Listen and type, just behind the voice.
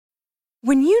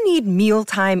When you need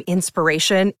mealtime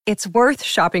inspiration, it's worth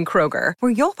shopping Kroger,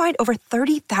 where you'll find over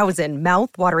 30,000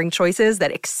 mouth-watering choices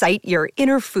that excite your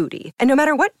inner foodie. And no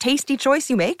matter what tasty choice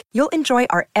you make, you'll enjoy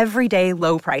our everyday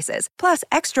low prices, plus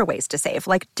extra ways to save,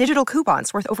 like digital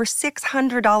coupons worth over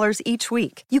 $600 each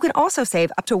week. You can also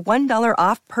save up to $1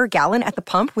 off per gallon at the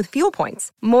pump with fuel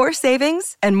points. More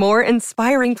savings and more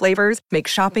inspiring flavors make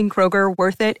shopping Kroger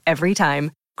worth it every time.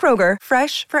 Kroger,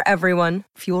 fresh for everyone.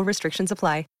 Fuel restrictions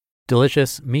apply.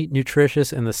 Delicious, meat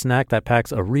nutritious, and the snack that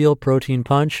packs a real protein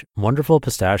punch, Wonderful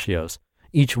Pistachios.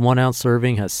 Each 1 ounce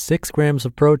serving has 6 grams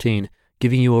of protein,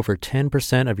 giving you over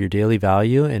 10% of your daily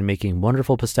value and making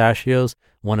Wonderful Pistachios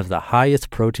one of the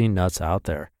highest protein nuts out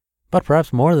there. But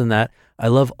perhaps more than that, I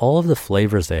love all of the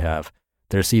flavors they have.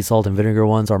 Their sea salt and vinegar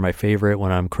ones are my favorite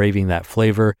when I'm craving that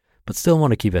flavor, but still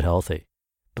want to keep it healthy.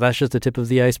 But that's just the tip of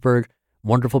the iceberg.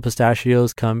 Wonderful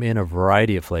Pistachios come in a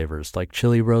variety of flavors like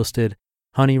chili roasted,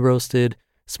 honey roasted,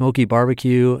 smoky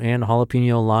barbecue, and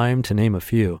jalapeno lime, to name a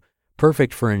few.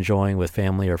 Perfect for enjoying with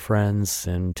family or friends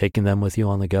and taking them with you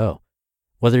on the go.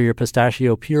 Whether you're a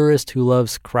pistachio purist who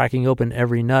loves cracking open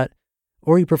every nut,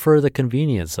 or you prefer the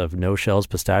convenience of no-shells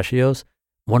pistachios,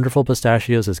 Wonderful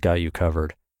Pistachios has got you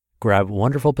covered. Grab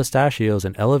Wonderful Pistachios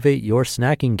and elevate your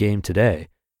snacking game today.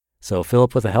 So fill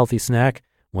up with a healthy snack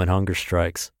when hunger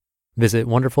strikes. Visit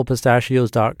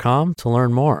wonderfulpistachios.com to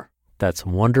learn more. That's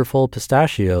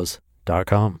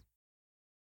wonderfulpistachios.com.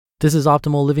 This is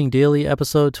Optimal Living Daily,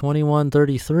 episode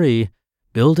 2133,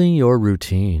 Building Your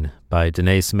Routine by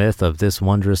Danae Smith of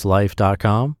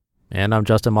thiswondrouslife.com. And I'm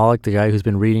Justin Malik, the guy who's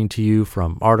been reading to you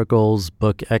from articles,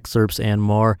 book excerpts, and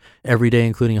more every day,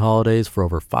 including holidays, for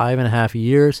over 5.5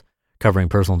 years, covering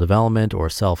personal development or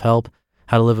self-help,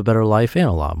 how to live a better life, and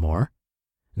a lot more.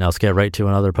 Now let's get right to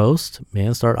another post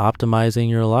and start optimizing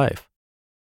your life.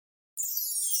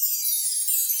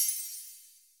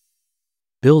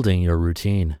 Building Your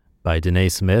Routine by Danae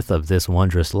Smith of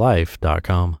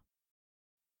thiswondrouslife.com.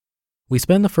 We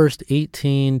spend the first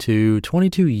 18 to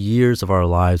 22 years of our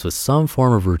lives with some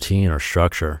form of routine or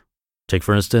structure. Take,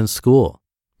 for instance, school.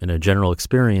 In a general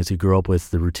experience, you grow up with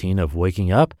the routine of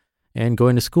waking up and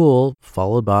going to school,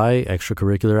 followed by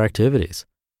extracurricular activities.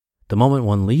 The moment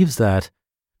one leaves that,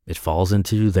 it falls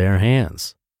into their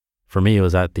hands. For me, it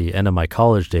was at the end of my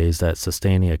college days that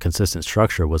sustaining a consistent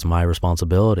structure was my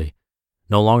responsibility.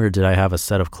 No longer did I have a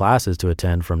set of classes to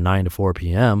attend from 9 to 4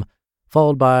 p.m.,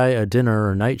 followed by a dinner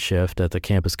or night shift at the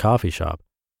campus coffee shop.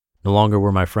 No longer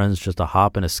were my friends just a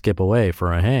hop and a skip away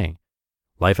for a hang.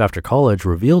 Life after college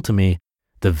revealed to me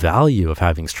the value of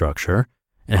having structure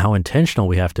and how intentional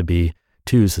we have to be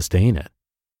to sustain it.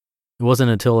 It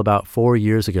wasn't until about 4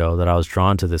 years ago that I was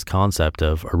drawn to this concept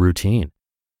of a routine.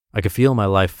 I could feel my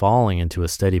life falling into a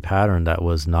steady pattern that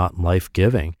was not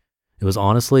life-giving. It was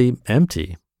honestly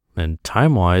empty and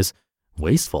time-wise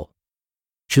wasteful.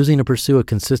 Choosing to pursue a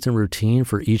consistent routine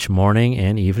for each morning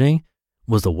and evening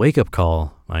was the wake-up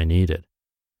call I needed.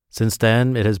 Since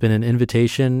then, it has been an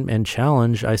invitation and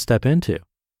challenge I step into.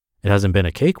 It hasn't been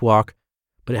a cakewalk,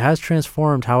 but it has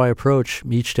transformed how I approach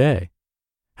each day.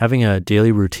 Having a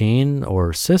daily routine,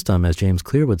 or system as James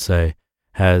Clear would say,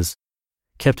 has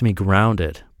kept me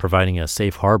grounded, providing a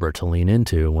safe harbor to lean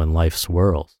into when life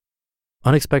swirls.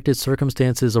 Unexpected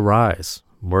circumstances arise.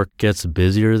 Work gets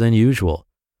busier than usual.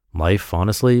 Life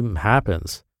honestly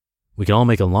happens. We can all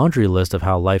make a laundry list of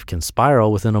how life can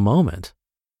spiral within a moment.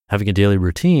 Having a daily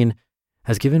routine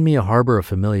has given me a harbor of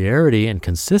familiarity and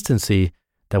consistency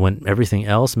that when everything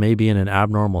else may be in an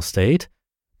abnormal state,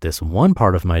 this one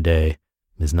part of my day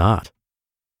is not.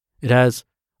 It has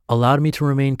allowed me to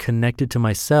remain connected to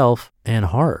myself and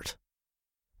heart.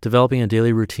 Developing a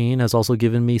daily routine has also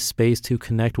given me space to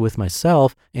connect with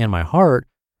myself and my heart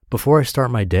before I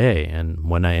start my day and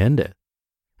when I end it.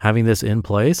 Having this in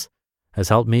place has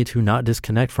helped me to not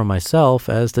disconnect from myself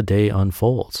as the day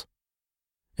unfolds.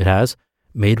 It has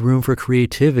made room for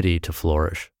creativity to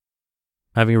flourish.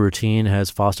 Having a routine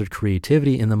has fostered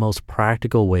creativity in the most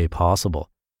practical way possible.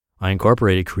 I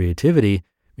incorporated creativity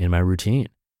in my routine.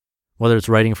 Whether it's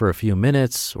writing for a few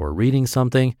minutes or reading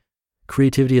something,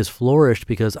 creativity has flourished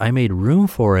because I made room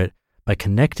for it by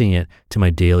connecting it to my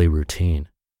daily routine.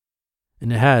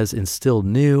 And it has instilled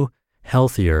new,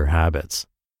 healthier habits.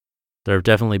 There have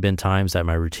definitely been times that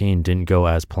my routine didn't go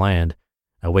as planned.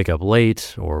 I wake up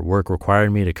late, or work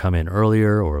required me to come in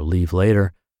earlier or leave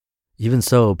later. Even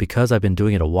so, because I've been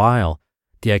doing it a while,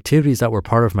 the activities that were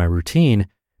part of my routine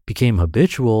became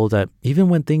habitual that even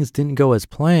when things didn't go as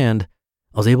planned,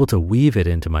 I was able to weave it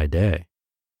into my day.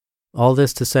 All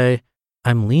this to say,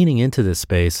 I'm leaning into this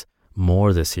space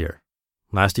more this year.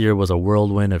 Last year was a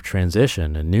whirlwind of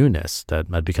transition and newness that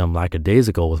had become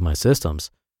lackadaisical with my systems.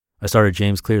 I started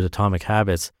James Clear's Atomic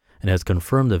Habits and has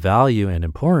confirmed the value and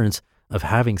importance of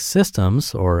having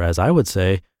systems, or as I would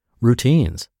say,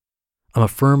 routines. I'm a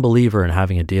firm believer in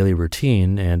having a daily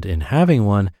routine, and in having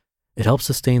one, it helps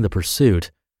sustain the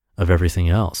pursuit of everything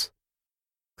else.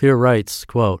 Clear writes,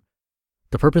 quote,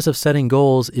 "The purpose of setting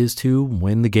goals is to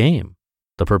win the game.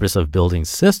 The purpose of building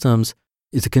systems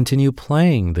is to continue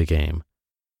playing the game.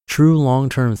 True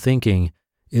long-term thinking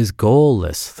is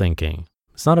goalless thinking.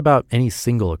 It's not about any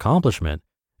single accomplishment.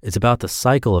 It's about the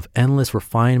cycle of endless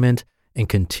refinement and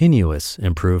continuous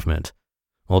improvement.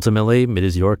 Ultimately, it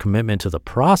is your commitment to the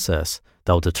process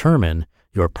that will determine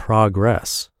your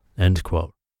progress." End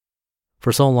quote.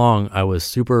 For so long, I was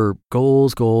super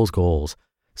goals,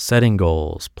 setting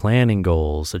goals, planning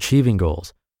goals, achieving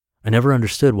goals. I never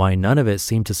understood why none of it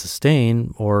seemed to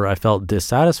sustain, or I felt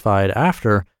dissatisfied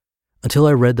after, until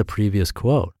I read the previous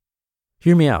quote.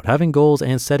 Hear me out. Having goals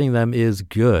and setting them is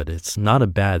good. It's not a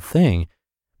bad thing,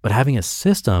 but having a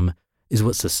system is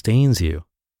what sustains you.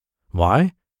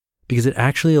 Why? Because it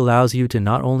actually allows you to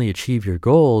not only achieve your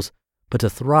goals, but to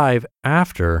thrive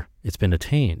after it's been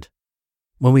attained.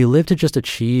 When we live to just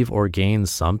achieve or gain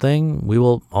something, we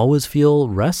will always feel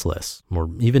restless or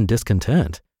even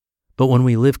discontent. But when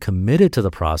we live committed to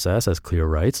the process, as Clear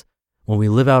writes, when we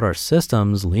live out our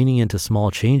systems, leaning into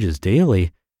small changes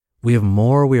daily, we have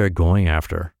more we are going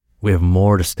after. We have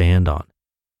more to stand on.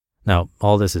 Now,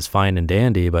 all this is fine and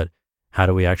dandy, but how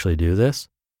do we actually do this?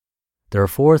 There are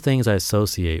 4 things I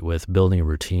associate with building a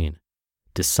routine: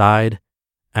 decide,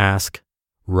 ask,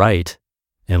 write,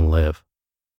 and live.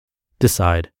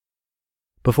 Decide.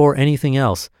 Before anything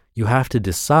else, you have to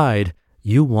decide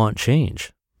you want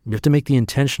change. You have to make the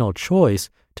intentional choice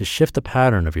to shift the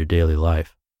pattern of your daily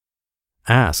life.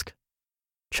 Ask.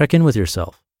 Check in with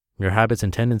yourself. Your habits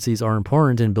and tendencies are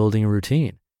important in building a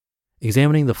routine.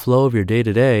 Examining the flow of your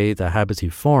day-to-day, the habits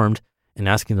you've formed, and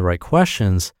asking the right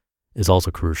questions is also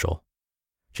crucial.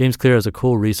 James Clear has a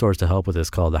cool resource to help with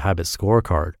this called the Habit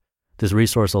Scorecard. This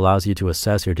resource allows you to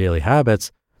assess your daily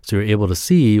habits so you're able to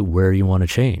see where you want to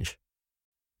change.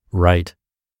 Write.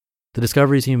 The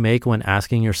discoveries you make when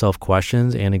asking yourself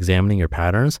questions and examining your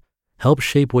patterns help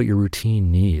shape what your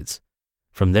routine needs.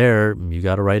 From there, you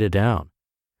got to write it down.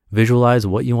 Visualize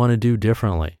what you want to do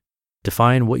differently.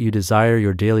 Define what you desire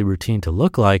your daily routine to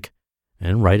look like,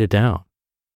 and write it down.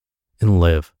 And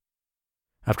live.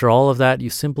 After all of that, you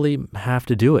simply have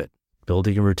to do it.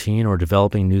 Building a routine or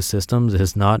developing new systems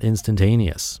is not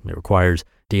instantaneous. It requires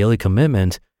daily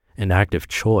commitment and active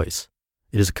choice.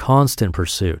 It is a constant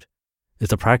pursuit.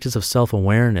 It's a practice of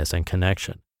self-awareness and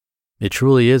connection. It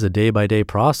truly is a day-by-day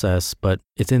process, but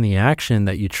it's in the action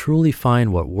that you truly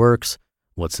find what works,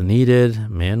 what's needed,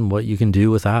 and what you can do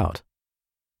without.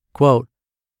 Quote,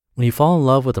 "When you fall in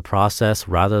love with the process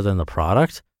rather than the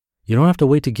product, you don't have to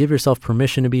wait to give yourself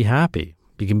permission to be happy.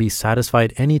 You can be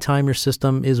satisfied anytime your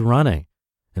system is running.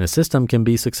 And a system can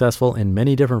be successful in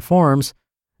many different forms,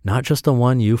 not just the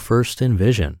one you first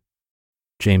envision."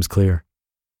 James Clear.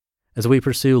 As we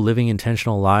pursue living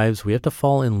intentional lives, we have to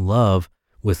fall in love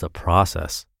with the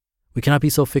process. We cannot be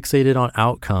so fixated on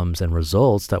outcomes and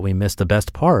results that we miss the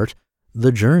best part,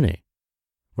 the journey.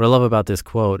 What I love about this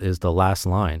quote is the last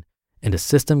line, "And a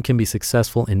system can be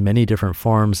successful in many different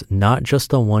forms, not just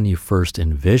the one you first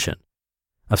envision."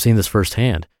 I've seen this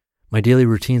firsthand. My daily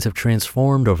routines have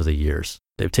transformed over the years.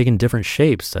 They've taken different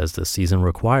shapes as the season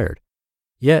required.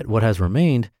 Yet what has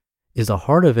remained is the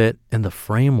heart of it and the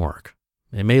framework.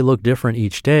 It may look different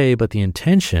each day, but the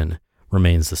intention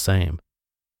remains the same.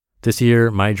 This year,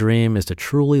 my dream is to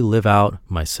truly live out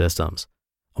my systems.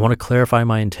 I want to clarify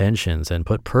my intentions and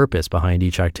put purpose behind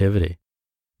each activity.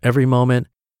 Every moment,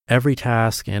 every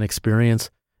task and experience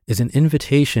is an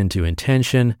invitation to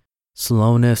intention,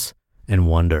 slowness, and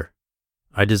wonder.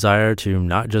 I desire to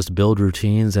not just build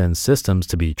routines and systems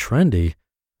to be trendy.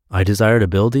 I desire to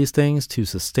build these things to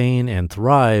sustain and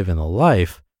thrive in the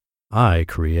life I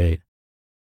create.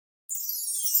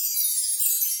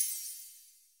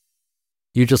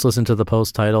 You just listened to the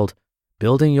post titled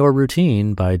 "Building Your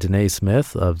Routine" by Danae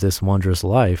Smith of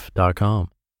thiswondrouslife.com.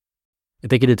 And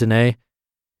thank you to Danae.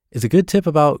 It's a good tip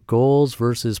about goals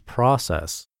versus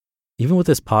process. Even with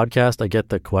this podcast, I get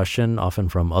the question often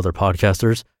from other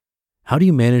podcasters, how do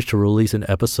you manage to release an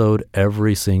episode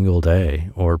every single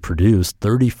day or produce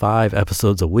 35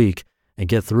 episodes a week and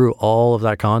get through all of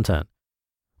that content?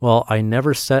 Well, I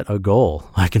never set a goal,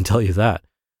 I can tell you that.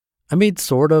 I made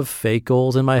sort of fake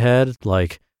goals in my head,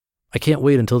 like, I can't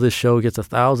wait until this show gets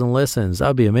 1,000 listens.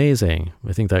 That'd be amazing.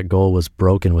 I think that goal was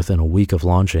broken within a week of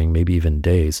launching, maybe even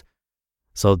days.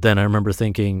 So then I remember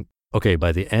thinking, okay,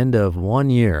 by the end of 1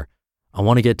 year, I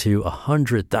want to get to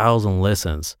 100,000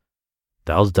 listens.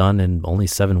 That was done in only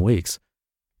 7 weeks.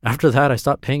 After that, I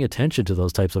stopped paying attention to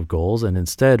those types of goals and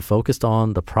instead focused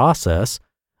on the process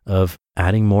of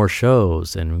adding more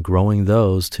shows and growing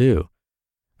those too.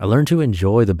 I learned to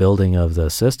enjoy the building of the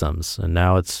systems, and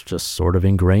now it's just sort of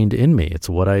ingrained in me. It's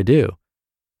what I do.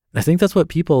 And I think that's what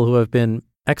people who have been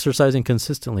exercising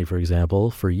consistently, for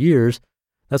example, for years,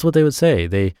 that's what they would say.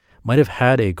 They might have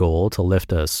had a goal to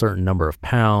lift a certain number of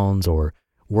pounds or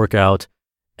work out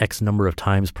X number of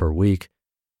times per week.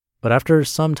 But after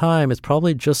some time, it's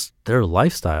probably just their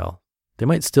lifestyle. They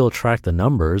might still track the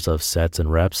numbers of sets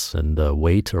and reps and the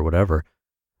weight or whatever,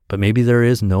 but maybe there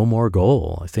is no more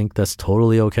goal. I think that's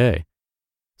totally okay.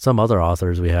 Some other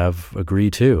authors we have agree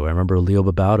too. I remember Leo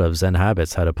Babauta of Zen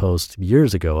Habits had a post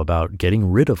years ago about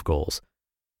getting rid of goals.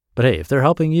 But hey, if they're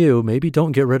helping you, maybe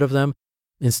don't get rid of them.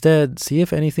 Instead, see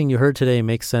if anything you heard today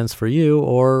makes sense for you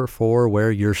or for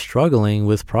where you're struggling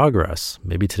with progress.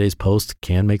 Maybe today's post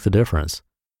can make the difference.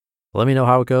 Let me know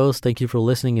how it goes. Thank you for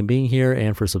listening and being here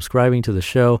and for subscribing to the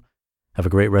show. Have a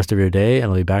great rest of your day,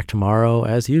 and I'll be back tomorrow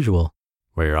as usual,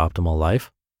 where your optimal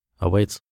life awaits.